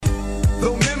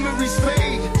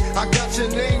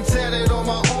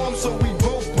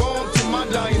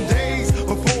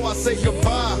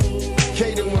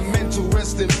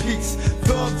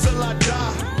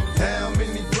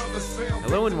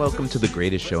Welcome to The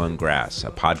Greatest Show on Grass,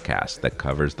 a podcast that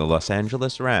covers the Los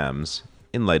Angeles Rams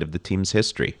in light of the team's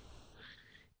history.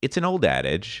 It's an old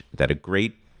adage that a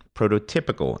great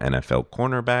prototypical NFL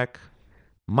cornerback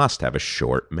must have a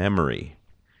short memory.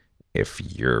 If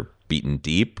you're beaten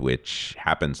deep, which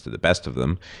happens to the best of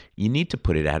them, you need to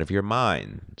put it out of your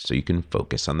mind so you can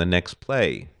focus on the next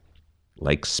play.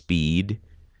 Like speed,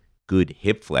 good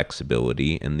hip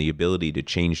flexibility, and the ability to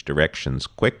change directions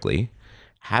quickly,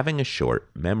 having a short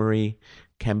memory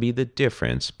can be the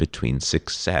difference between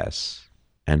success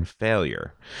and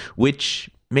failure, which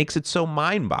makes it so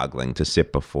mind-boggling to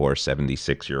sit before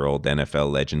 76-year-old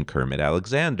NFL legend Kermit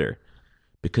Alexander,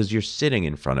 because you're sitting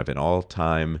in front of an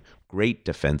all-time great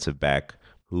defensive back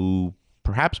who,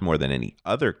 perhaps more than any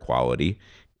other quality,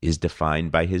 is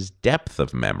defined by his depth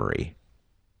of memory.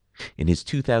 In his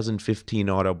 2015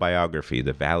 autobiography,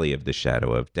 The Valley of the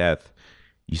Shadow of Death,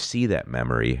 you see that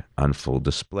memory on full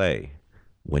display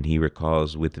when he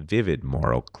recalls with vivid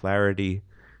moral clarity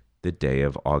the day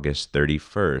of August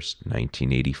 31st,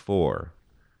 1984,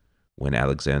 when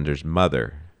Alexander's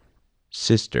mother,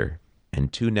 sister,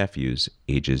 and two nephews,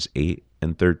 ages 8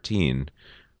 and 13,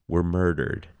 were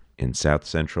murdered in South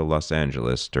Central Los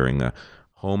Angeles during a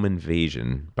home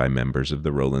invasion by members of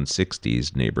the Rollin'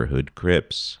 60s neighborhood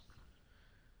Crips.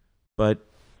 But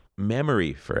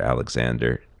memory for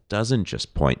Alexander doesn't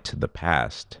just point to the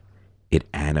past, it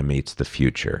animates the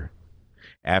future.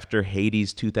 After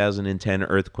Haiti's 2010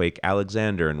 earthquake,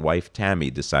 Alexander and wife Tammy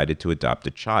decided to adopt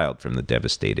a child from the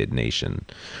devastated nation.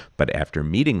 But after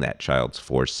meeting that child's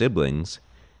 4 siblings,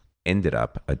 ended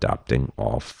up adopting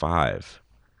all 5.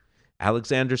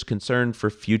 Alexander's concern for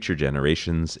future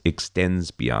generations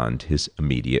extends beyond his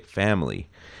immediate family.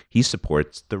 He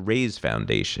supports the Raise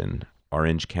Foundation,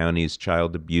 Orange County's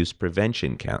Child Abuse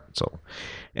Prevention Council.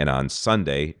 And on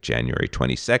Sunday, January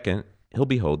 22nd, he'll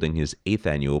be holding his 8th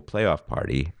annual playoff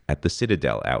party at the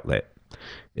Citadel Outlet.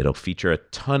 It'll feature a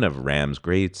ton of Rams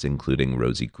greats, including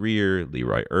Rosie Greer,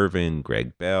 Leroy Irvin,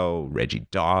 Greg Bell, Reggie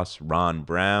Doss, Ron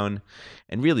Brown,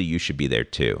 and really you should be there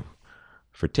too.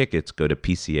 For tickets, go to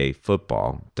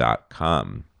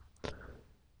pcafootball.com.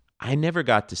 I never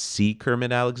got to see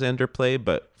Kermit Alexander play,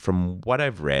 but from what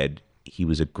I've read, he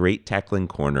was a great tackling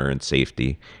corner and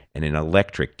safety and an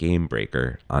electric game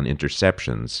breaker on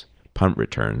interceptions, punt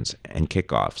returns, and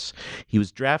kickoffs. He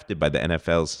was drafted by the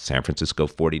NFL's San Francisco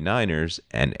 49ers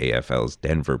and AFL's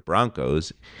Denver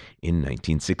Broncos in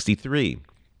 1963.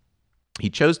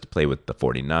 He chose to play with the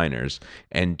 49ers,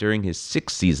 and during his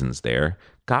 6 seasons there,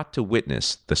 got to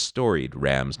witness the storied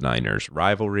Rams-Niners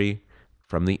rivalry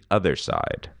from the other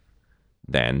side.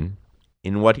 Then,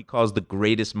 in what he calls the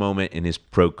greatest moment in his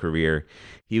pro career,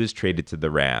 he was traded to the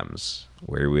Rams,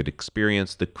 where he would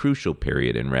experience the crucial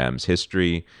period in Rams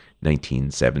history,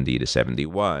 1970 to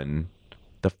 71,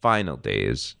 the final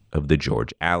days of the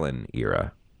George Allen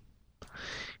era.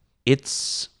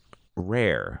 It's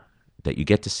rare that you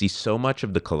get to see so much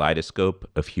of the kaleidoscope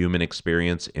of human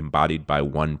experience embodied by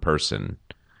one person: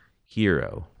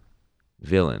 hero,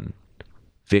 villain,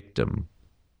 victim,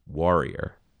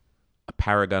 warrior, a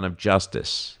paragon of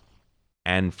justice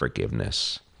and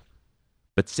forgiveness.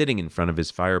 But sitting in front of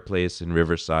his fireplace in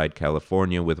Riverside,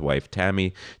 California with wife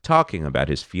Tammy, talking about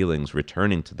his feelings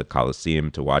returning to the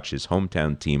Coliseum to watch his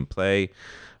hometown team play,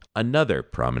 another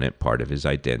prominent part of his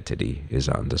identity is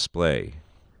on display.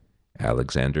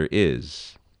 Alexander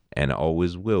is, and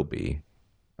always will be,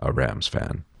 a Rams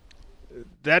fan.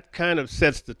 That kind of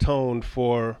sets the tone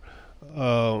for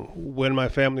when my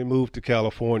family moved to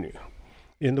California.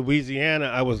 In Louisiana,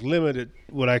 I was limited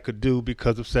what I could do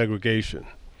because of segregation.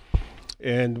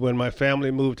 And when my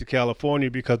family moved to California,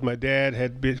 because my dad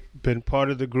had been part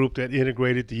of the group that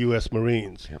integrated the U.S.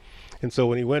 Marines. Yep. And so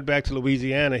when he went back to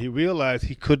Louisiana, he realized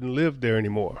he couldn't live there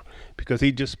anymore because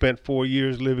he just spent 4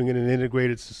 years living in an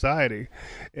integrated society,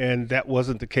 and that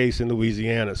wasn't the case in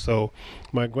Louisiana. So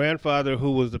my grandfather,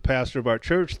 who was the pastor of our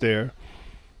church there,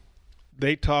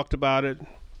 they talked about it,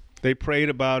 they prayed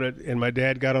about it, and my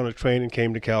dad got on a train and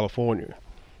came to California.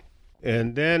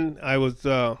 And then I was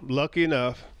lucky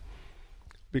enough,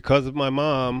 because of my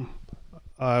mom,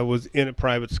 I was in a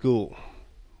private school.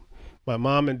 My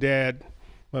mom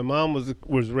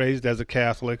was raised as a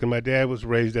Catholic, and my dad was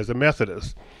raised as a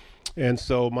Methodist. And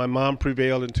so my mom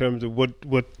prevailed in terms of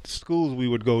what schools we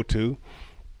would go to.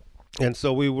 And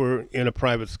so we were in a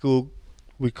private school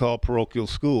we call parochial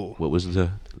school. What was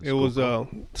the It was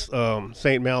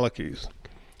St. Malachy's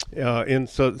in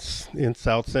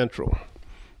South Central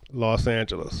Los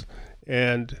Angeles.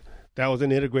 And that was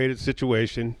an integrated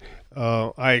situation.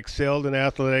 I excelled in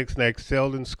athletics and I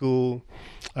excelled in school.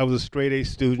 I was a straight A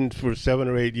student for 7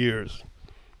 or 8 years.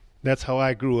 That's how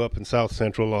I grew up in South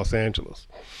Central Los Angeles.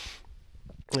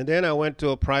 And then I went to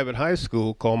a private high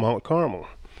school called Mount Carmel,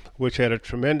 which had a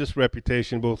tremendous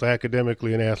reputation both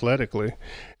academically and athletically.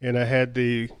 And I had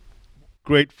the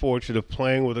great fortune of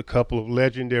playing with a couple of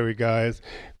legendary guys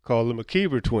called the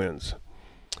McKeever twins.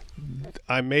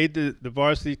 I made the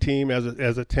varsity team as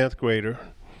a 10th grader,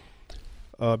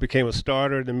 became a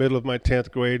starter in the middle of my 10th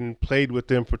grade, and played with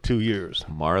them for 2 years.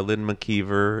 Marlon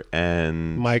McKeever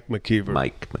and Mike McKeever.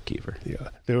 Mike McKeever. Yeah,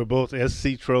 they were both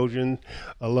SC Trojan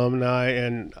alumni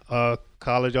and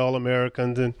college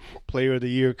All-Americans and Player of the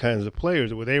Year kinds of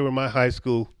players. They were my high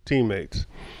school teammates.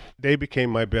 They became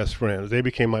my best friends. They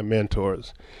became my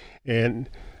mentors. And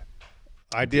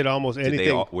I did almost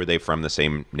anything. Were they from the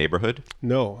same neighborhood?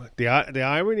 No. The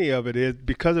irony of it is,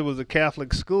 because it was a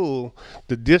Catholic school,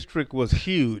 the district was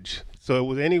huge. So it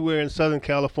was anywhere in Southern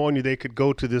California they could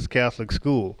go to this Catholic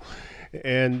school.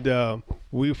 And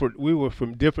we were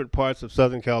from different parts of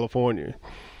Southern California.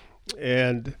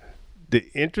 And the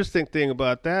interesting thing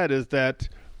about that is that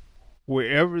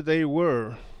wherever they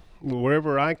were,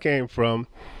 wherever I came from,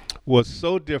 was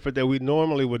so different that we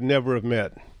normally would never have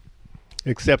met,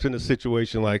 except in a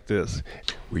situation like this.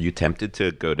 Were you tempted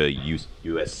to go to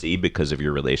USC because of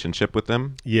your relationship with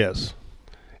them? Yes.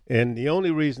 And the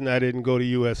only reason I didn't go to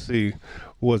USC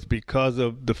was because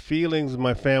of the feelings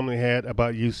my family had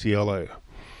about UCLA.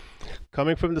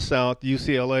 Coming from the South,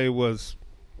 UCLA was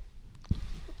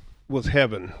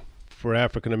heaven for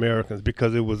African Americans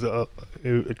because it was a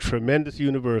tremendous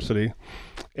university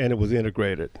and it was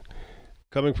integrated.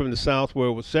 Coming from the South, where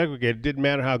it was segregated, didn't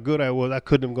matter how good I was, I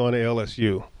couldn't have gone to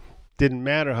LSU. Didn't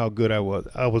matter how good I was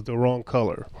the wrong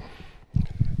color.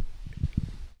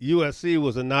 USC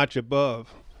was a notch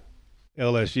above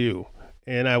LSU,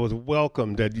 and I was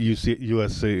welcomed at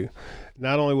USC.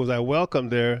 Not only was I welcomed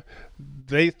there,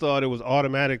 they thought it was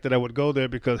automatic that I would go there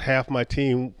because half my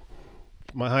team,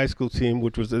 my high school team,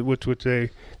 which was a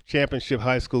championship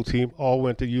high school team, all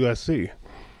went to USC.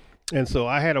 And so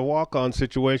I had a walk-on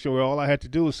situation where all I had to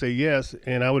do was say yes,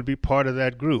 and I would be part of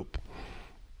that group.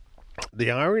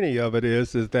 The irony of it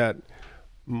is that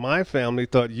my family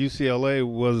thought UCLA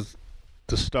was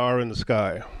the star in the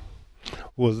sky,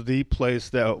 was the place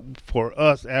that for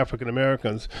us African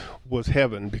Americans was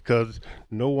heaven, because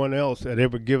no one else had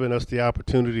ever given us the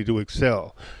opportunity to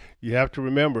excel. You have to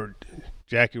remember,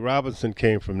 Jackie Robinson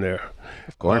came from there.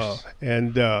 Of course.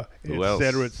 And et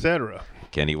cetera, et cetera.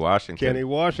 Kenny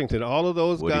Washington, all of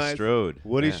those guys.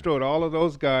 Woody Strode, all of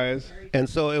those guys. And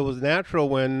so it was natural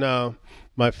when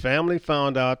my family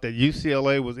found out that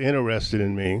UCLA was interested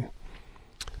in me,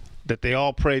 that they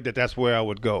all prayed that that's where I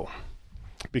would go.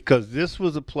 Because this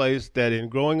was a place that, in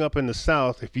growing up in the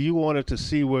South, if you wanted to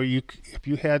see if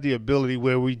you had the ability,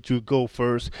 where would you go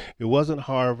first? It wasn't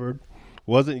Harvard,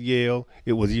 wasn't Yale,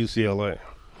 it was UCLA.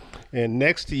 And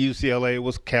next to UCLA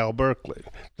was Cal Berkeley.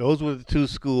 Those were the two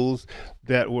schools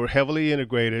that were heavily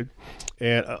integrated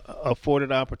and afforded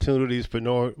opportunities for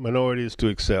minorities to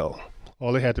excel.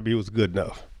 All they had to be was good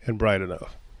enough and bright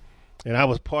enough. And I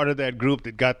was part of that group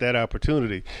that got that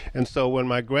opportunity. And so when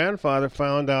my grandfather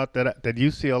found out that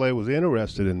UCLA was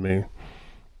interested in me,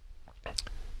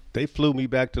 they flew me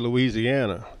back to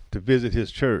Louisiana to visit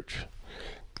his church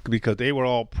because they were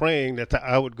all praying that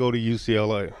I would go to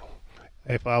UCLA.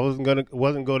 If I wasn't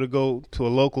going to go to a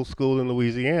local school in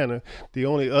Louisiana, the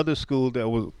only other school that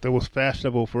was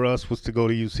fashionable for us was to go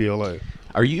to UCLA.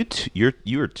 Are you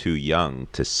were too young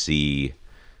to see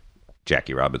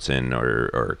Jackie Robinson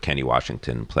or Kenny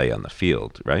Washington play on the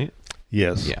field, right?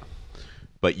 Yes. Yeah.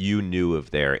 But you knew of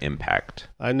their impact.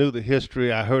 I knew the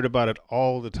history. I heard about it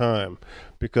all the time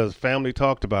because family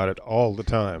talked about it all the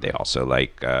time. They also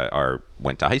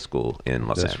went to high school in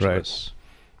Los Angeles. Right.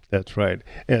 That's right.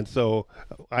 And so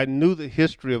I knew the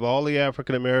history of all the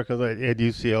African Americans at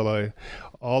UCLA,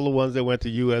 all the ones that went to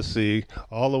USC,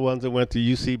 all the ones that went to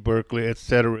UC Berkeley, et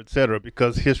cetera,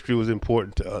 because history was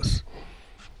important to us.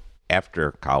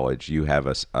 After college, you have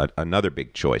another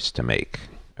big choice to make,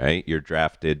 right? You're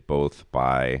drafted both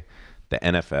by the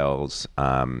NFL's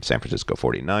San Francisco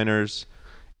 49ers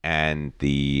and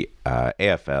the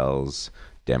AFL's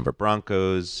Denver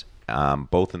Broncos,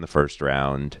 both in the first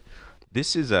round.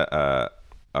 This is a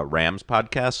Rams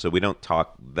podcast, so we don't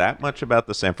talk that much about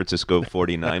the San Francisco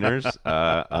 49ers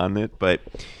on it, but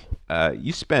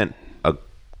you spent a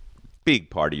big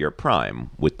part of your prime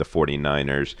with the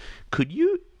 49ers. Could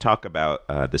you talk about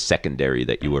the secondary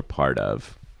that you were part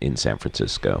of in San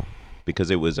Francisco? Because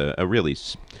it was a really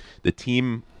the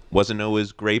team wasn't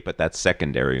always great, but that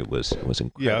secondary was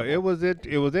incredible. Yeah, it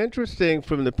was interesting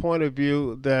from the point of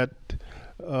view that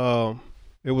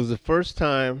it was the first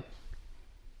time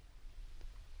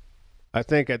I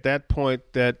think at that point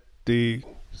that the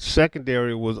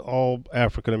secondary was all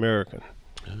African American.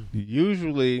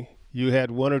 Usually you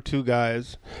had one or two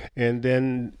guys, and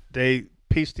then they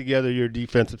pieced together your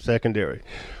defensive secondary.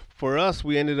 For us,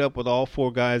 we ended up with all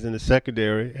four guys in the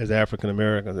secondary as African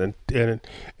Americans,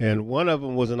 and one of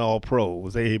them was an All-Pro,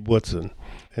 was Abe Woodson,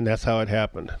 and that's how it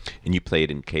happened. And you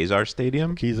played in Kezar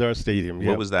Stadium? Kezar Stadium, yeah.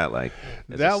 What was that like?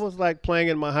 That was like playing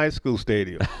in my high school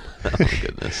stadium. Oh,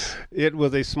 goodness. It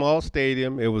was a small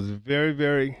stadium. It was very,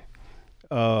 very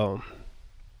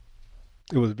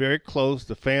it was very close.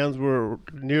 The fans were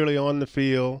nearly on the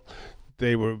field.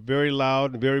 They were very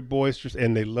loud and very boisterous,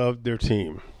 and they loved their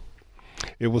team.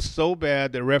 It was so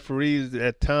bad that referees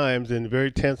at times in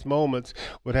very tense moments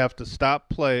would have to stop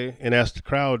play and ask the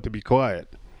crowd to be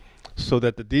quiet so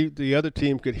that the other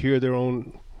team could hear their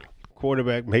own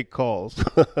quarterback make calls.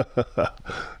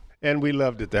 And we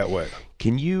loved it that way.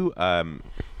 Can you,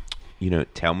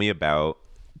 tell me about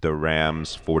the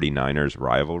Rams 49ers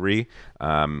rivalry?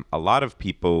 A lot of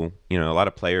people, a lot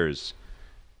of players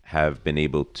have been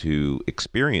able to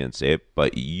experience it,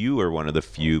 but you are one of the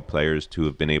few players to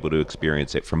have been able to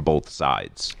experience it from both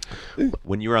sides.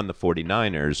 When you were on the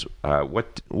 49ers,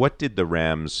 what did the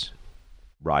Rams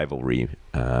rivalry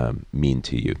mean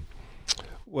to you?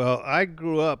 Well, I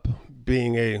grew up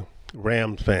being a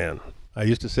Rams fan. I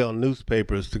used to sell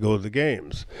newspapers to go to the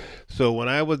games. So when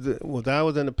I was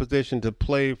in a position to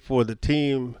play for the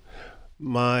team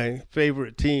my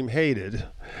favorite team hated,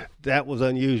 that was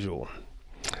unusual.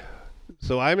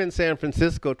 So I'm in San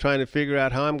Francisco trying to figure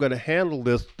out how I'm going to handle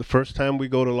this the first time we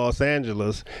go to Los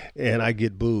Angeles, and I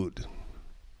get booed.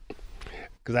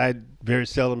 Because I very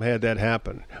seldom had that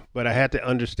happen. But I had to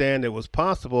understand it was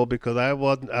possible because I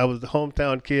was the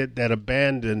hometown kid that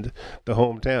abandoned the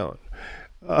hometown.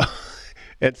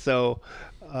 And so,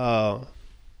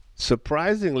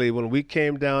 surprisingly, when we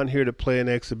came down here to play an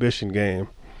exhibition game,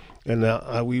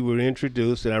 and we were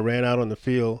introduced, and I ran out on the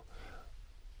field,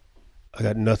 I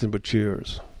got nothing but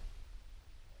cheers.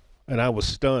 And I was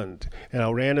stunned. And I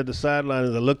ran to the sideline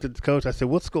and I looked at the coach. I said,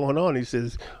 "What's going on?" He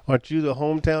says, "Aren't you the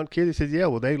hometown kid?" He says, "Yeah,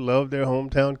 well, they love their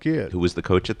hometown kid." Who was the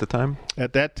coach at the time?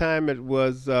 At that time, it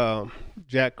was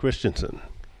Jack Christensen.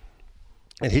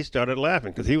 And he started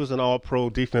laughing because he was an all-pro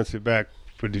defensive back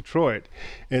for Detroit.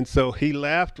 And so he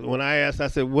laughed when I asked. I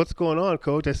said, "What's going on,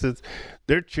 Coach?" I said,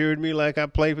 "They're cheering me like I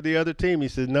play for the other team." He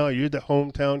said, "No, you're the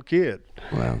hometown kid."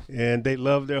 Wow. And they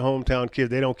love their hometown kids.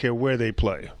 They don't care where they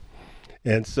play.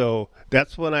 And so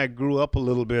that's when I grew up a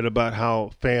little bit about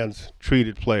how fans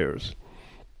treated players.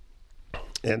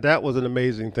 And that was an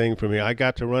amazing thing for me. I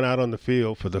got to run out on the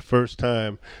field for the first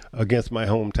time against my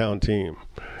hometown team.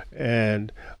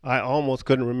 And I almost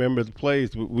couldn't remember the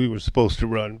plays we were supposed to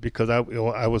run because I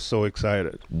was so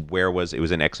excited. Where was it?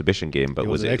 Was an exhibition game, but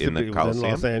was it in the Coliseum? It was in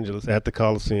Los Angeles at the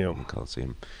Coliseum.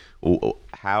 Coliseum.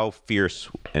 How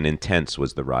fierce and intense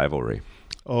was the rivalry?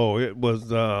 Oh, it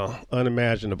was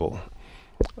unimaginable.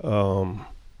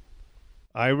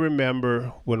 I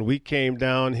remember when we came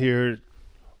down here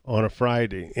on a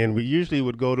Friday, and we usually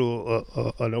would go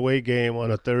to an away game on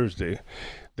a Thursday.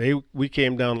 We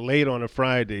came down late on a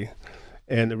Friday,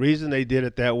 and the reason they did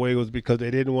it that way was because they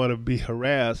didn't want to be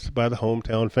harassed by the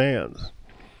hometown fans.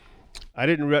 I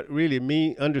didn't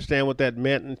really understand what that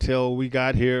meant until we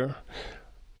got here.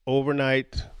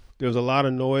 Overnight, there was a lot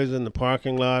of noise in the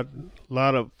parking lot, a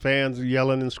lot of fans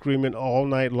yelling and screaming all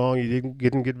night long. You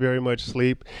didn't get very much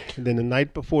sleep. And then the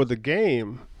night before the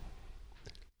game,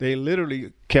 they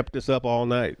literally kept us up all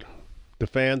night. The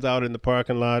fans out in the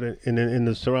parking lot and in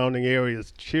the surrounding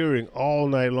areas cheering all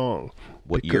night long.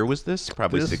 What year was this?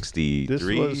 Probably 63? This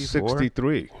was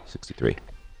 63. 63.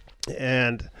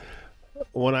 And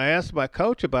when I asked my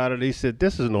coach about it, he said,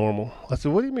 "This is normal." I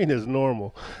said, "What do you mean it's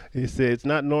normal?" He said, "It's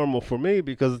not normal for me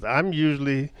because I'm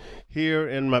usually here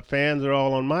and my fans are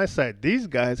all on my side. These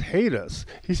guys hate us."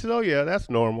 He said, "Oh, yeah, that's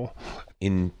normal."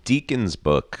 In Deacon's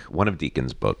book, one of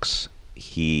Deacon's books,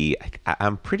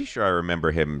 I'm pretty sure I remember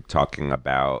him talking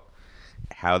about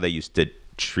how they used to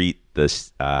treat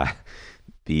this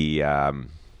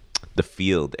the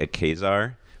field at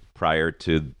Kezar prior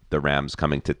to the Rams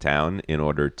coming to town in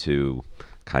order to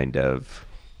kind of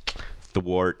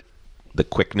thwart the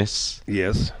quickness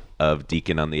of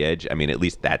Deacon on the edge. I mean, at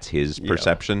least that's his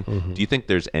perception. Yeah. Mm-hmm. Do you think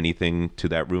there's anything to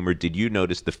that rumor? Did you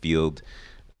notice the field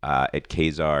at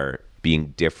Kezar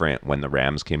being different when the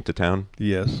Rams came to town?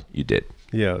 Yes. You did?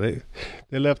 Yeah,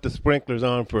 they left the sprinklers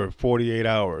on for 48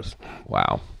 hours.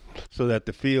 Wow. So that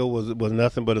the field was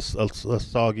nothing but a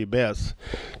soggy mess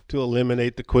to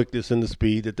eliminate the quickness and the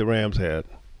speed that the Rams had.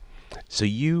 So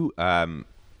you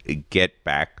get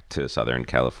back to Southern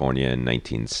California in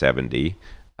 1970.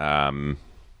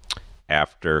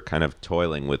 after kind of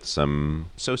toiling with some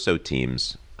so-so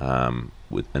teams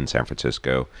in San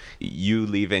Francisco. You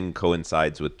leaving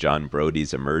coincides with John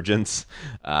Brody's emergence,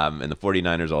 and the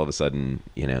 49ers all of a sudden,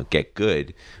 get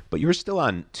good. But you were still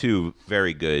on two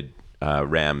very good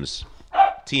Rams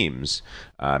teams.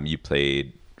 You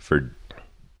played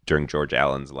during George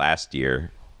Allen's last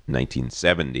year,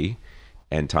 1970,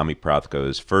 and Tommy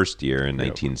Prothko's first year in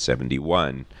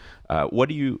 1971.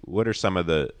 What are some of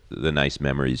the nice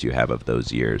memories you have of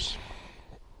those years?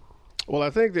 Well,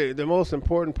 I think the most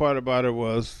important part about it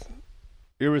was,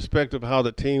 irrespective of how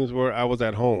the teams were, I was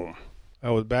at home.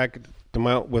 I was back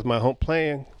with my home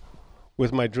playing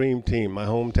with my dream team, my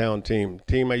hometown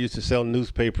team I used to sell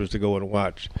newspapers to go and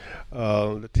watch,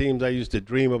 the teams I used to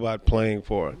dream about playing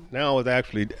for. Now I was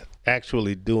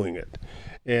actually doing it.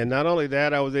 And not only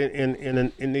that, I was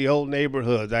in the old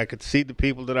neighborhoods. I could see the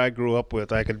people that I grew up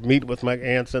with. I could meet with my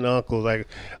aunts and uncles.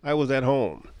 I was at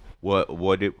home. What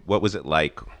was it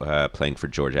like playing for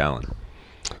George Allen?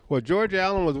 Well, George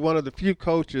Allen was one of the few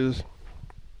coaches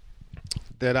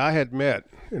that I had met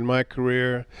in my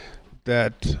career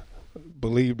that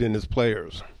believed in his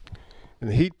players.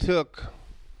 And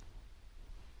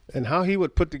how he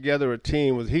would put together a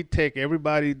team was he'd take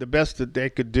everybody, the best that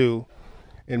they could do,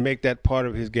 and make that part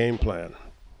of his game plan.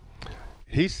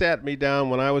 He sat me down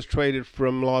when I was traded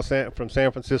from San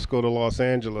Francisco to Los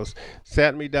Angeles,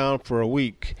 sat me down for a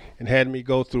week and had me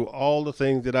go through all the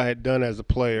things that I had done as a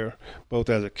player, both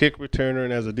as a kick returner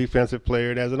and as a defensive player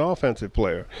and as an offensive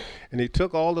player. And he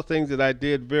took all the things that I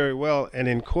did very well and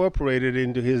incorporated it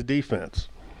into his defense,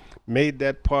 made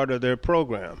that part of their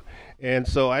program. And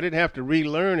so I didn't have to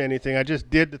relearn anything. I just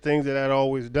did the things that I'd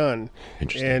always done.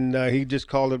 And he just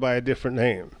called it by a different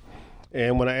name.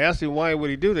 And when I asked him why would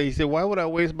he do that, he said, why would I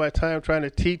waste my time trying to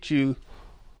teach you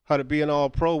how to be an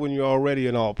all-pro when you're already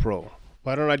an all-pro?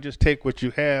 Why don't I just take what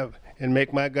you have and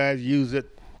make my guys use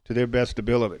it to their best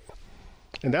ability?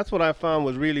 And that's what I found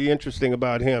was really interesting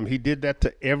about him. He did that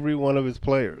to every one of his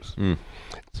players.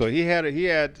 So he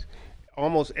had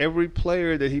almost every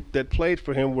player that played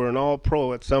for him were an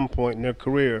all-pro at some point in their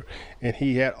career, and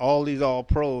he had all these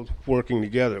all-pros working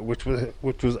together, which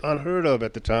was unheard of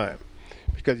at the time.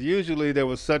 Because usually there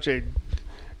was such a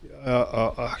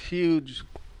huge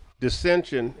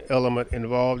dissension element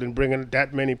involved in bringing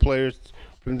that many players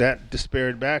from that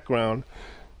disparate background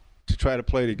to try to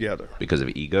play together. Because of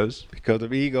egos? Because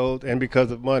of egos and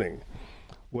because of money.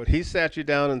 What he sat you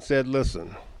down and said,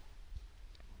 listen,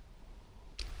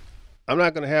 I'm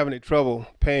not going to have any trouble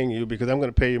paying you because I'm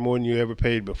going to pay you more than you ever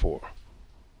paid before.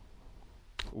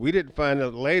 We didn't find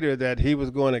out later that he was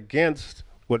going against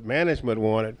what management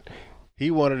wanted. He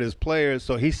wanted his players,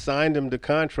 so he signed them to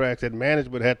contracts that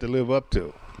management had to live up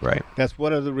to. Right. That's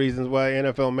one of the reasons why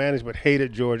NFL management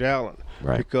hated George Allen,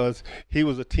 because he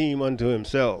was a team unto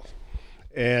himself.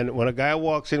 And when a guy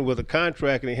walks in with a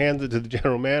contract and he hands it to the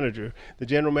general manager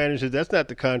says, that's not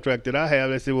the contract that I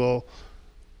have. They say, well,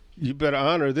 you better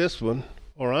honor this one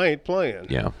or I ain't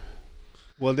playing. Yeah.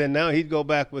 Well, then now he'd go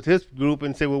back with his group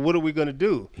and say, well, what are we going to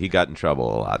do? He got in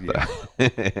trouble a lot, though.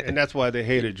 And that's why they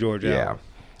hated George Allen.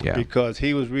 Yeah. Because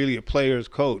he was really a player's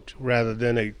coach rather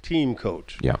than a team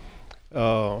coach. Yeah.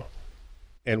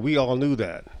 And we all knew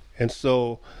that. And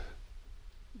so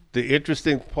the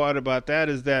interesting part about that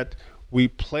is that we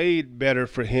played better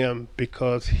for him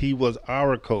because he was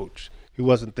our coach. He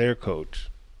wasn't their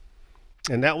coach.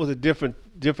 And that was a different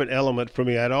element for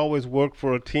me. I'd always worked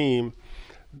for a team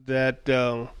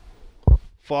that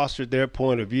fostered their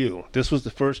point of view. This was the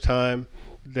first time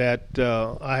that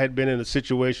I had been in a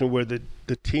situation where the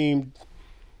team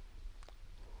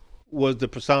was the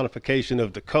personification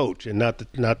of the coach and not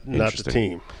the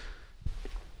team.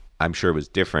 I'm sure it was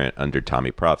different under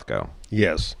Tommy Prothko.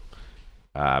 Yes.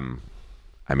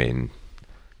 I mean,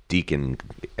 Deacon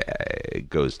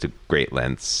goes to great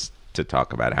lengths to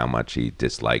talk about how much he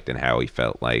disliked and how he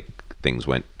felt like things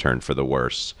turned for the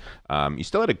worse. You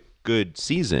still had a good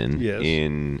season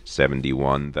in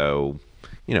 71, though.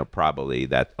 Probably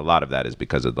that a lot of that is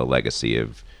because of the legacy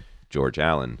of George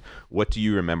Allen. What do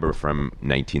you remember from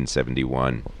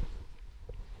 1971?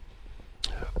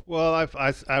 Well,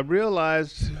 I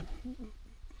realized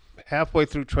halfway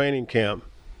through training camp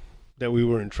that we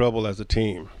were in trouble as a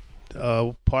team.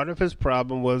 Part of his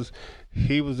problem was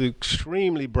he was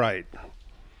extremely bright,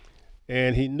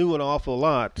 and he knew an awful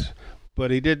lot,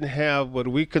 but he didn't have what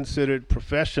we considered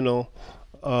professional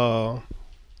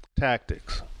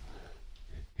tactics.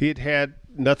 He had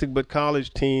nothing but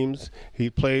college teams.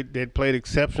 They'd played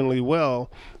exceptionally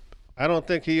well. I don't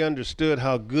think he understood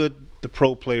how good the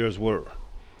pro players were.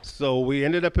 So we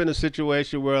ended up in a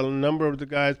situation where a number of the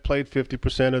guys played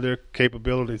 50% of their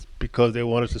capabilities because they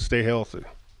wanted to stay healthy.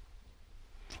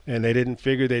 And they didn't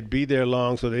figure they'd be there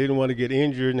long, so they didn't want to get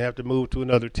injured and have to move to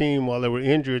another team while they were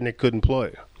injured and they couldn't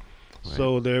play. Right.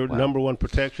 So their number one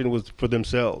protection was for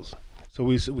themselves. So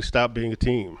we stopped being a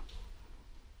team.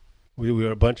 We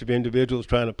were a bunch of individuals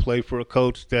trying to play for a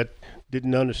coach that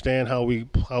didn't understand how we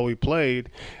played,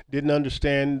 didn't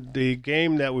understand the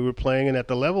game that we were playing and at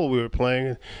the level we were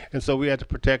playing, and so we had to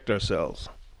protect ourselves.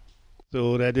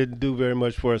 So that didn't do very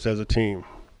much for us as a team.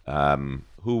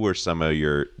 Who were some of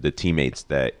the teammates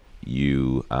that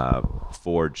you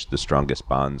forged the strongest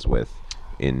bonds with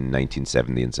in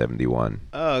 1970 and 71?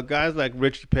 Guys like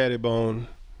Richie Pettibone,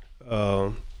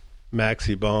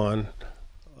 Maxie Bond,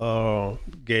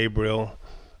 Gabriel,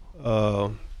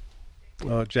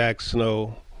 Jack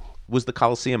Snow. Was the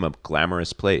Coliseum a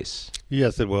glamorous place?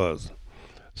 Yes, it was.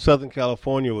 Southern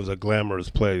California was a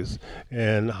glamorous place,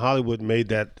 and Hollywood made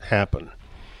that happen.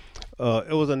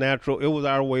 It was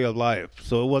our way of life.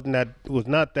 So it was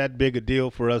not that big a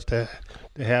deal for us to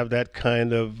have that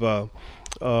kind of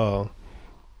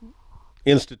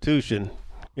institution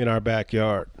in our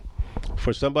backyard.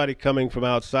 For somebody coming from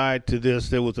outside to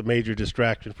this, it was a major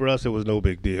distraction. For us, it was no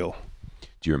big deal.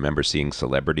 Do you remember seeing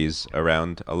celebrities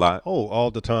around a lot? Oh,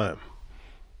 all the time.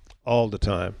 All the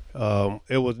time.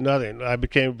 It was nothing. I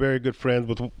became very good friends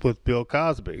with Bill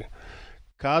Cosby.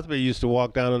 Cosby used to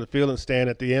walk down on the field and stand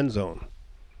at the end zone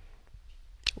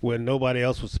when nobody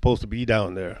else was supposed to be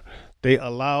down there. They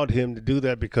allowed him to do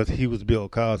that because he was Bill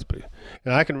Cosby.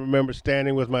 And I can remember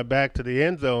standing with my back to the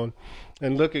end zone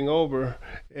and looking over,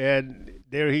 and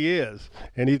there he is.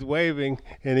 And he's waving,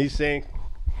 and he's saying,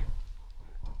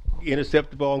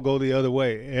 intercept the ball and go the other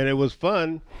way. And it was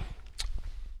fun.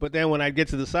 But then when I get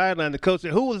to the sideline, the coach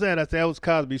said, "Who was that?" I said, "That was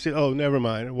Cosby." He said, "Oh, never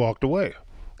mind," and walked away.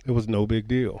 It was no big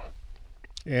deal.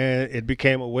 And it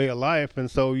became a way of life, and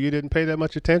so you didn't pay that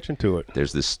much attention to it.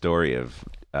 There's this story of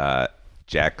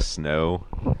Jack Snow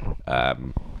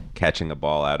catching a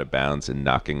ball out of bounds and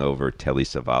knocking over Telly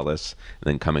Savalas,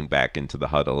 and then coming back into the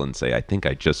huddle and say, "I think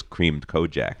I just creamed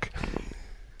Kojak."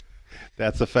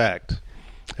 That's a fact.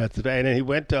 And then he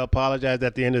went to apologize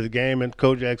at the end of the game, and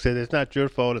Kojak said, "It's not your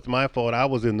fault, it's my fault. I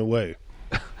was in the way."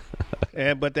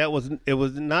 But it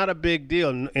was not a big deal.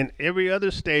 In every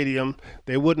other stadium,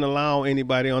 they wouldn't allow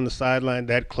anybody on the sideline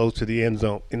that close to the end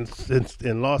zone.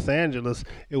 In Los Angeles,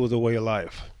 it was a way of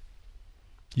life.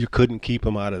 You couldn't keep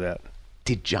them out of that.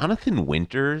 Did Jonathan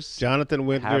Winters? Jonathan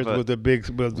Winters was a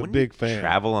big fan.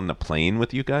 Travel on the plane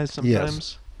with you guys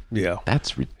sometimes? Yes. Yeah.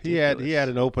 That's ridiculous. He had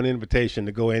an open invitation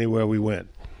to go anywhere we went.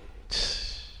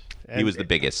 He was the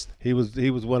biggest. He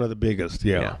was one of the biggest.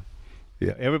 Yeah.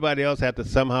 Everybody else had to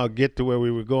somehow get to where we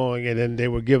were going, and then they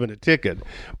were given a ticket,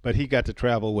 but he got to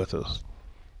travel with us.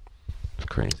 It's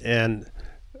crazy. And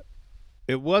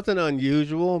it wasn't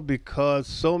unusual because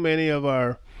so many of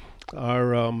our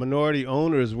minority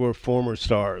owners were former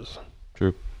stars.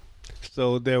 True.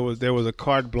 So there was a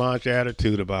carte blanche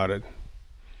attitude about it.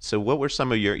 So what were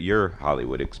some of your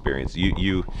Hollywood experience?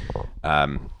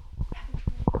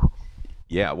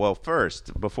 Well,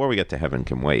 first, before we get to Heaven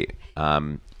Can Wait,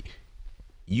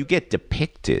 you get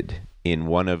depicted in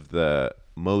one of the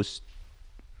most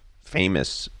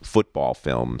famous football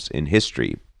films in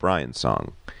history, Brian's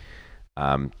Song.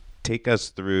 Take us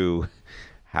through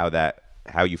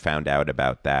how you found out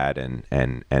about that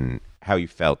and how you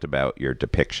felt about your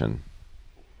depiction.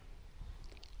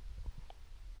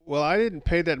 Well, I didn't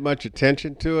pay that much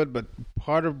attention to it, but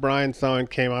part of Brian's Song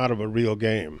came out of a real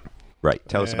game. Right.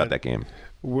 Tell us about that game.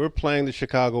 We're playing the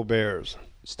Chicago Bears.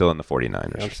 Still in the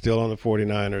 49ers. I'm still on the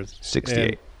 49ers.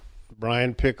 68. And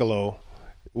Brian Piccolo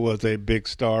was a big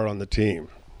star on the team.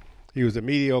 He was a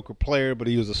mediocre player, but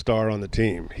he was a star on the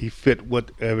team. He fit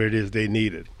whatever it is they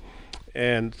needed.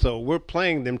 And so we're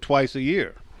playing them twice a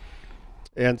year.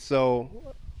 And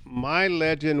so my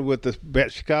legend with the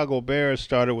Chicago Bears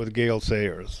started with Gale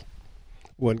Sayers.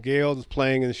 When Gale was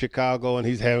playing in Chicago and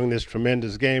he's having this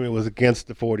tremendous game, it was against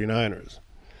the 49ers.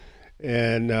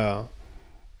 And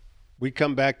we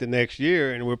come back the next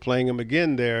year and we're playing him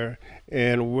again there,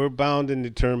 and we're bound and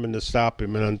determined to stop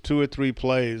him. And on 2 or 3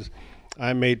 plays,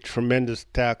 I made tremendous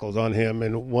tackles on him,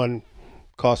 and one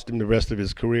cost him the rest of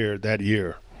his career that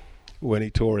year when he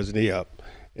tore his knee up.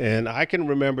 And I can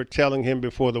remember telling him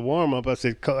before the warm-up, I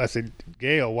said,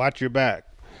 "Gale, watch your back.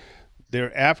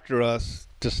 They're after us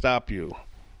to stop you,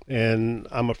 and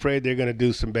I'm afraid they're going to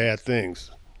do some bad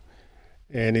things."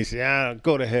 And he said,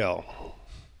 "Go to hell."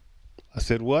 I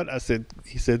said, "What?" I said,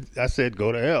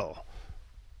 "Go to hell."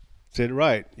 I said,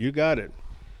 "Right, you got it."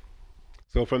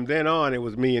 So from then on, it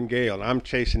was me and Gale. I'm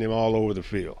chasing him all over the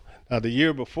field. Now, the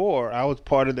year before, I was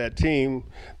part of that team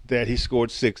that he scored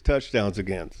 6 touchdowns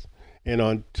against. And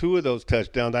on 2 of those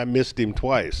touchdowns, I missed him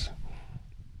twice.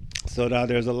 So now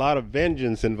there's a lot of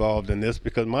vengeance involved in this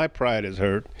because my pride is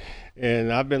hurt.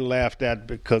 And I've been laughed at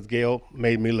because Gale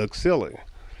made me look silly.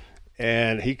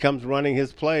 And he comes running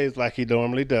his plays like he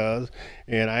normally does.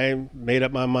 And I made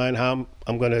up my mind how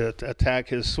I'm going to attack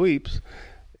his sweeps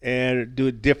and do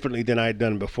it differently than I'd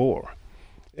done before.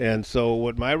 And so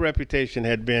what my reputation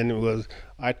had been was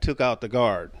I took out the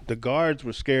guard. The guards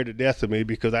were scared to death of me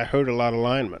because I hurt a lot of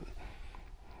linemen.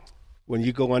 When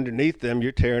you go underneath them,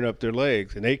 you're tearing up their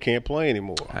legs, and they can't play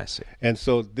anymore. I see. And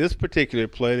so this particular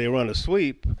play, they run a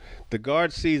sweep. The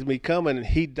guard sees me coming, and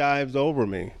he dives over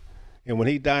me. And when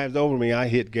he dives over me, I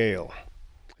hit Gale.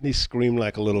 And he screamed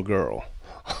like a little girl.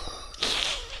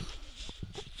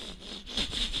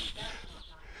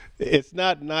 It's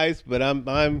not nice, but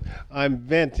I'm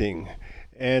venting.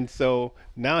 And so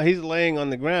now he's laying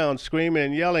on the ground screaming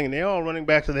and yelling, and they're all running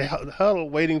back to the huddle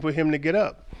waiting for him to get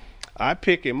up. I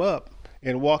pick him up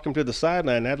and walk him to the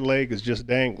sideline. That leg is just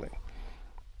dangling.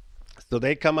 So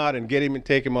they come out and get him and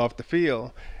take him off the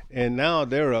field, and now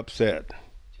they're upset.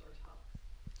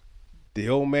 The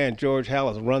old man, George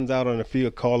Halas, runs out on the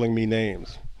field calling me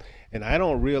names. And I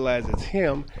don't realize it's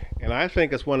him, and I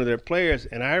think it's one of their players,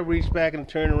 and I reach back and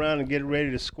turn around and get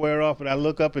ready to square off, and I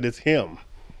look up and it's him.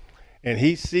 And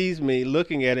he sees me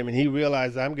looking at him, and he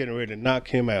realizes I'm getting ready to knock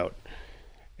him out.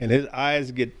 And his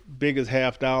eyes get big as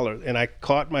 $50, and I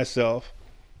caught myself,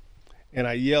 and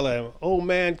I yell at him, "Oh,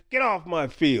 man, get off my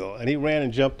field." And he ran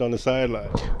and jumped on the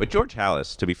sideline. But George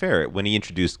Halas, to be fair, when he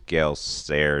introduced Gale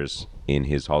Sayers in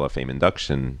his Hall of Fame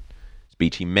induction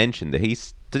speech, he mentioned that he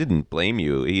didn't blame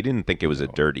you. He didn't think it was a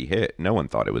dirty hit. No one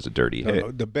thought it was a dirty hit.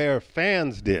 No, the Bear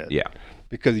fans did. Yeah.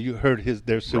 Because you heard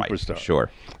their superstar. Right, sure.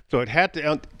 So it had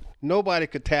to nobody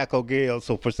could tackle Gale.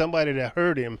 So for somebody that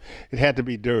hurt him, it had to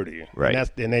be dirty. Right.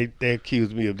 And they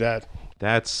accused me of that.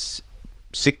 That's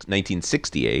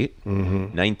 1968.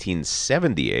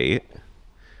 1978,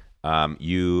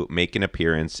 you make an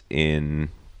appearance in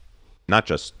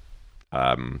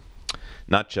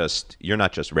you're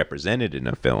not just represented in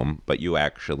a film, but you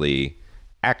actually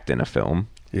act in a film.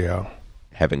 Yeah.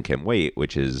 Heaven Can Wait,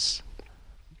 which is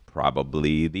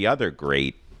probably the other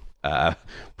great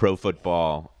pro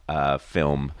football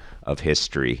film of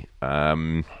history.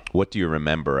 What do you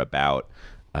remember about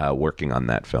working on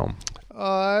that film?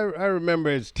 I remember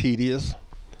it's tedious.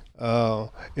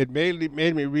 It made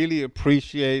me really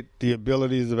appreciate the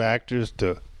abilities of actors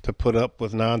to put up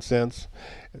with nonsense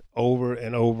over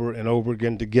and over and over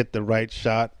again to get the right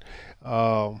shot.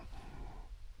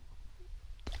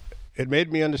 It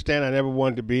made me understand I never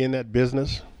wanted to be in that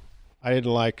business. I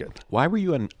didn't like it. Why were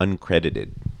you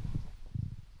uncredited?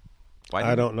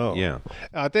 I don't know. Yeah.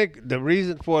 I think the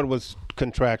reason for it was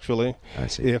contractually. I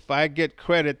see. If I get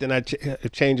credit, then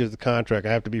it changes the contract.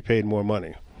 I have to be paid more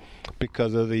money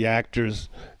because of the actors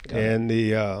and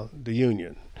the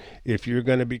union. If you're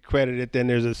going to be credited, then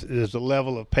there's a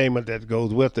level of payment that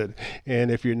goes with it.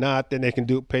 And if you're not, then they can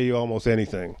pay you almost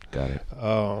anything. Got it.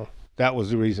 That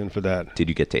was the reason for that. Did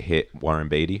you get to hit Warren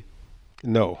Beatty?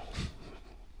 No.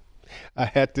 We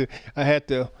had to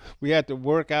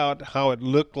work out how it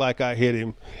looked like I hit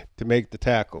him to make the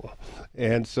tackle.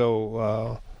 And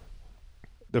so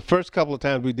the first couple of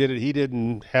times we did it, he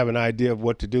didn't have an idea of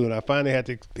what to do. And I finally had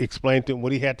to explain to him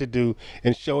what he had to do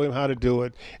and show him how to do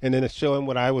it, and then show him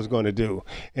what I was going to do,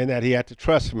 and that he had to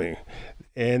trust me.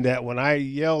 And that when I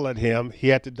yelled at him, he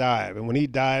had to dive. And when he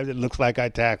dived, it looks like I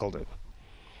tackled him.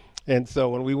 And so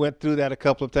when we went through that a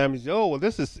couple of times, he said, "Oh, well,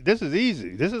 this is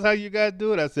easy. This is how you guys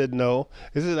do it." I said, "No,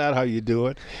 this is not how you do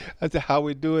it." I said, "How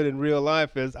we do it in real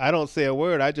life is I don't say a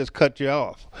word. I just cut you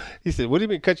off." He said, "What do you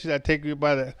mean cut you? I take you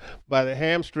by the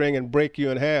hamstring and break you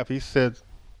in half." He said,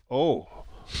 "Oh."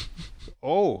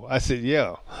 I said,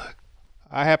 "Yeah.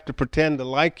 I have to pretend to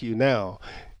like you now.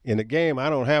 In the game, I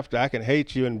don't have to. I can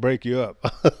hate you and break you up."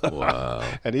 Wow.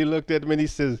 And he looked at me and he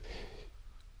says,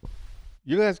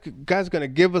 "You guys going to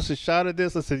give us a shot at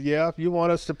this?" I said, "Yeah, if you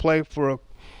want us to play for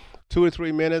 2 or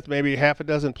 3 minutes, maybe half a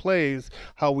dozen plays,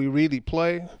 how we really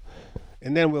play,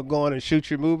 and then we'll go on and shoot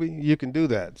your movie, you can do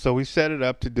that." So we set it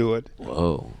up to do it.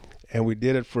 Whoa. And we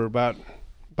did it for about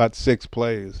 6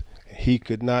 plays. He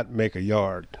could not make a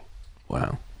yard.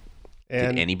 Wow.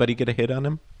 And did anybody get a hit on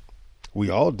him? we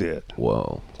all did.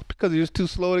 Whoa. Because he was too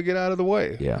slow to get out of the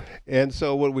way. Yeah. And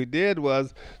so what we did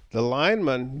was the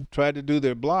linemen tried to do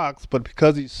their blocks, but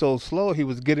because he's so slow, he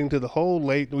was getting to the hole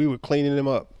late, and we were cleaning him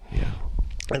up. Yeah.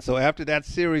 And so after that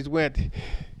series went,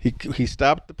 he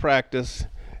stopped the practice,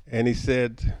 and he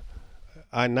said,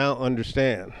 I now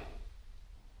understand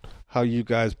how you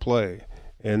guys play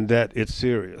and that it's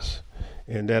serious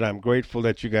and that I'm grateful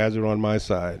that you guys are on my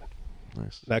side.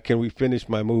 Nice. Now, can we finish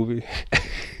my movie?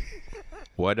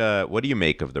 What do you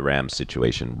make of the Rams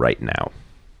situation right now?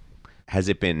 Has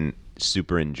it been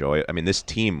super enjoyable? I mean, this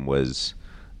team was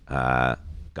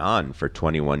gone for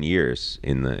 21 years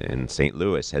in St.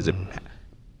 Louis. Has it?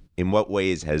 In what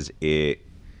ways has it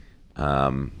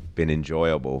been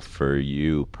enjoyable for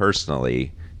you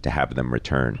personally to have them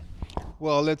return?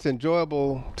 Well, it's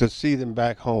enjoyable to see them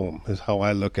back home is how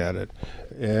I look at it.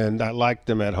 And I like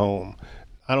them at home.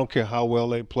 I don't care how well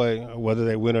they play, or whether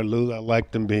they win or lose. I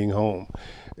like them being home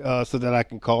so that I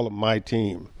can call them my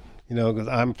team. You know, because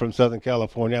I'm from Southern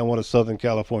California. I want a Southern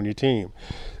California team.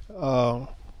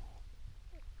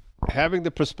 Having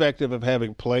the perspective of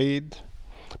having played,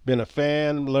 been a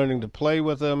fan, learning to play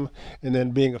with them, and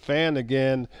then being a fan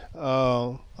again,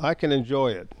 I can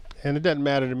enjoy it. And it doesn't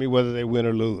matter to me whether they win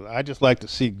or lose. I just like to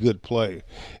see good play.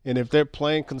 And if they're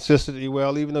playing consistently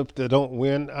well, even if they don't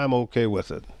win, I'm okay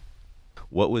with it.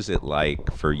 What was it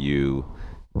like for you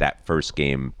that first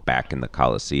game back in the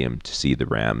Coliseum to see the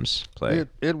Rams play?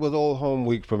 It was old home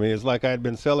week for me. It's like I'd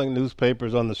been selling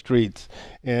newspapers on the streets,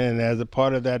 and as a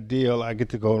part of that deal, I get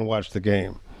to go and watch the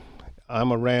game.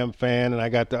 I'm a Ram fan, and I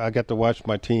got to watch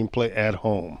my team play at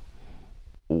home.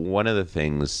 One of the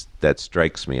things that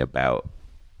strikes me about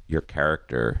your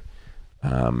character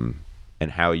and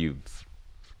how you've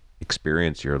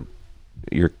experienced your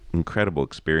incredible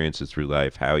experiences through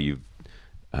life, how you've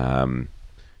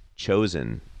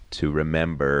chosen to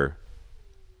remember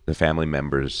the family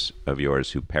members of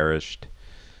yours who perished,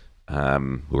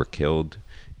 who were killed.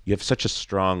 You have such a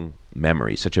strong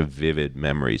memory, such a vivid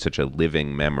memory, such a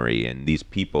living memory, and these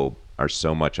people are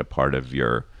so much a part of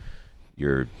your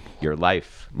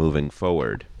life moving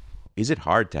forward. Is it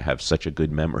hard to have such a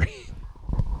good memory?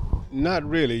 Not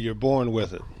really. You're born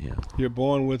with it. Yeah. You're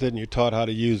born with it, and you're taught how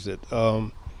to use it.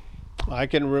 I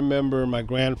can remember my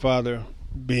grandfather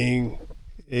being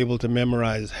able to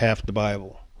memorize half the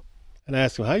Bible. And I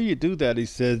asked him, how do you do that? He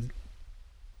said,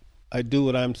 I do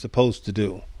what I'm supposed to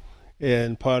do.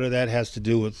 And part of that has to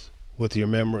do with your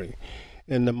memory.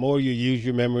 And the more you use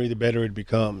your memory, the better it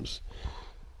becomes.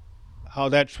 How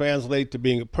that translates to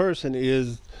being a person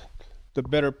is the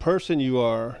better person you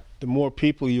are, the more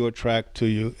people you attract to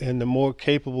you, and the more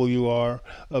capable you are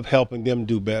of helping them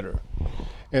do better.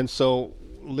 And so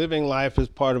living life is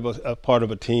part of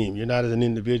a team. You're not as an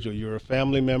individual. You're a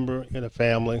family member in a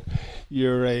family.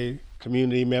 You're a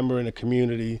community member in a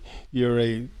community. You're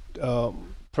a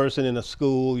person in a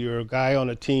school. You're a guy on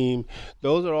a team.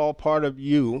 Those are all part of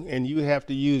you, and you have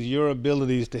to use your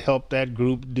abilities to help that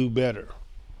group do better.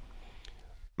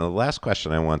 The last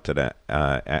question I wanted to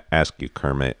ask you,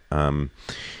 Kermit,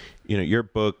 your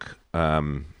book,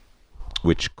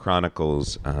 which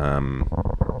chronicles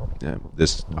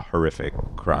this horrific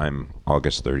crime,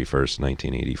 August 31st,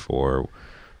 1984,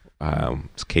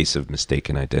 case of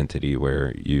mistaken identity,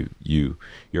 where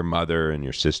your mother and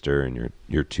your sister and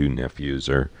your two nephews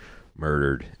are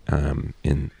murdered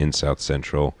in South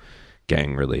Central,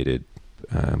 gang-related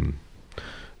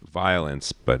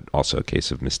violence, but also a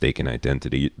case of mistaken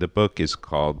identity. The book is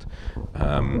called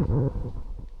The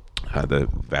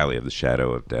Valley of the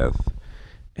Shadow of Death,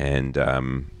 and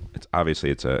it's obviously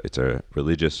it's a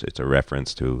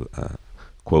reference to a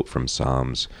quote from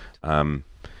Psalms.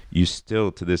 You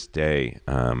still to this day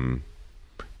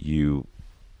you've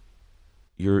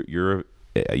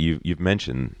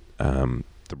mentioned the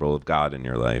role of God in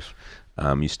your life.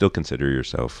 You still consider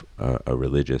yourself a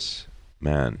religious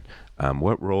man.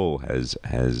 What role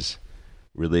has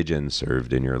religion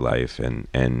served in your life,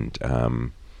 and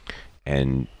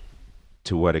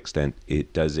to what extent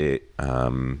does it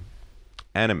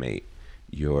animate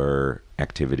your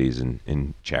activities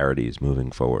and charities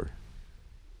moving forward?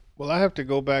 Well, I have to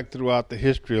go back throughout the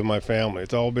history of my family.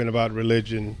 It's all been about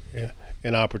religion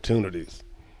and opportunities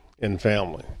in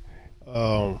family.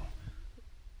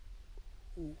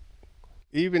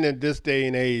 Even in this day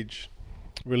and age,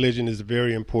 religion is a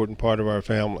very important part of our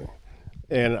family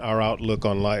and our outlook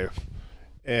on life.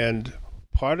 And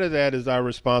part of that is our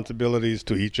responsibilities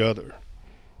to each other,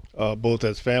 both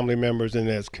as family members and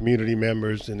as community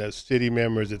members and as city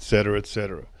members, et cetera, et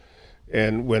cetera.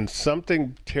 And when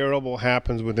something terrible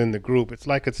happens within the group, it's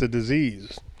like it's a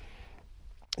disease.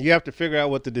 You have to figure out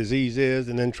what the disease is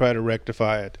and then try to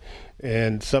rectify it.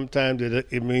 And sometimes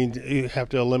it means you have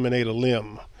to eliminate a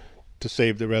limb to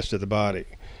save the rest of the body.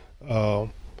 But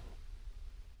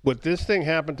this thing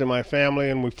happened to my family,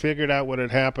 and we figured out what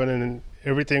had happened, and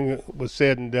everything was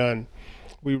said and done.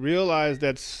 We realized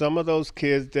that some of those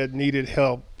kids that needed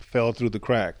help fell through the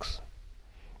cracks.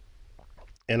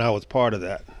 And I was part of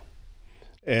that.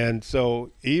 And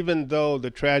so even though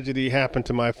the tragedy happened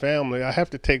to my family, I have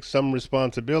to take some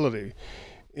responsibility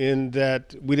in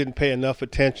that we didn't pay enough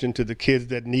attention to the kids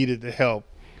that needed the help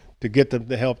to get them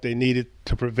the help they needed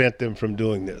to prevent them from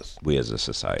doing this. We as a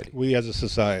society. We as a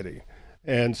society.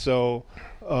 And so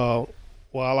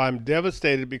while I'm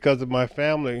devastated because of my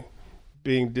family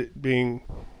being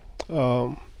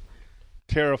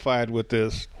terrified with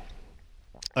this,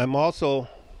 I'm also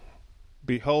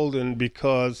beholden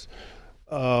because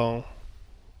my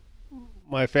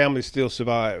family still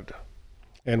survived,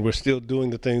 and we're still doing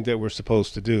the things that we're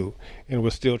supposed to do, and we're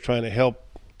still trying to help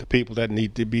the people that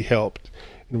need to be helped,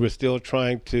 and we're still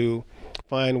trying to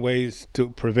find ways to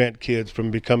prevent kids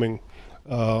from becoming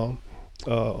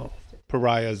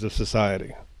pariahs of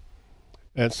society.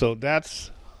 And so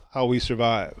that's how we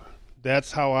survive.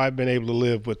 That's how I've been able to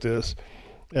live with this.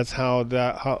 That's how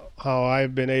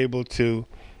I've been able to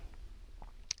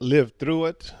live through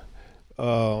it,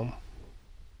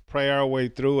 pray our way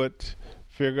through it,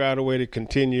 figure out a way to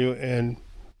continue, and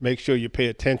make sure you pay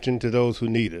attention to those who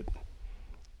need it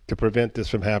to prevent this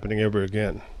from happening ever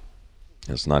again.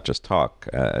 It's not just talk.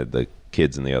 The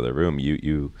kids in the other room,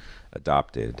 you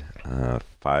adopted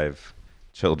 5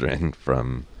 children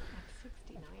from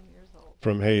 69 years old.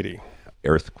 From Haiti.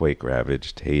 Earthquake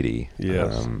ravaged Haiti.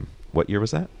 Yes. What year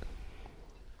was that?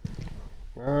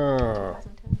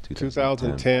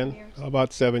 2010,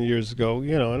 about 7 years ago.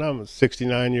 And I'm a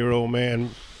 69-year-old man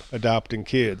adopting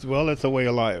kids. Well, it's a way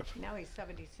of life. Now he's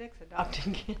 76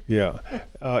 adopting kids. Yeah,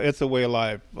 it's a way of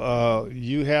life.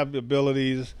 You have the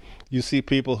abilities. You see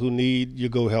people who need, you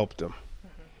go help them.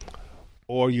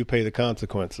 Or you pay the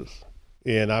consequences.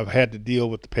 And I've had to deal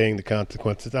with paying the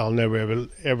consequences. I'll never,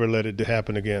 ever let it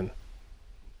happen again.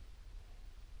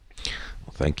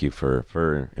 Well, thank you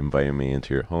for inviting me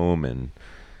into your home. And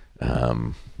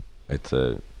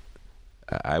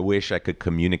I wish I could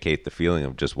communicate the feeling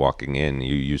of just walking in.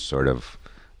 You sort of,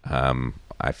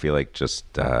 I feel like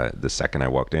just the second I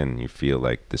walked in, you feel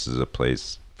like this is a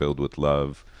place filled with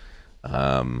love.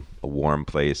 A warm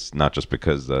place, not just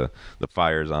because the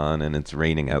fire's on and it's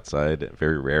raining outside.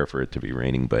 Very rare for it to be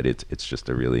raining, but it's just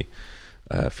a really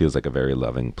feels like a very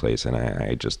loving place. And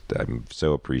I'm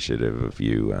so appreciative of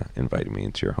you inviting me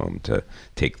into your home to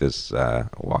take this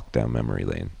walk down memory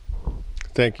lane.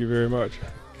 Thank you very much.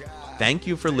 Thank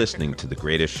you for listening to The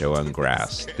Greatest Show on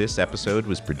Grass. This episode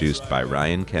was produced by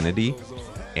Ryan Kennedy,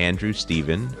 Andrew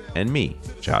Stephen, and me,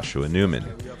 Joshua Newman.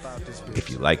 If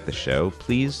you like the show,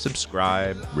 please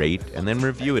subscribe, rate, and then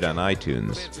review it on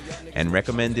iTunes. And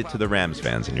recommend it to the Rams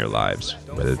fans in your lives,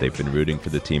 whether they've been rooting for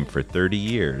the team for 30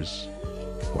 years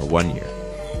or 1 year.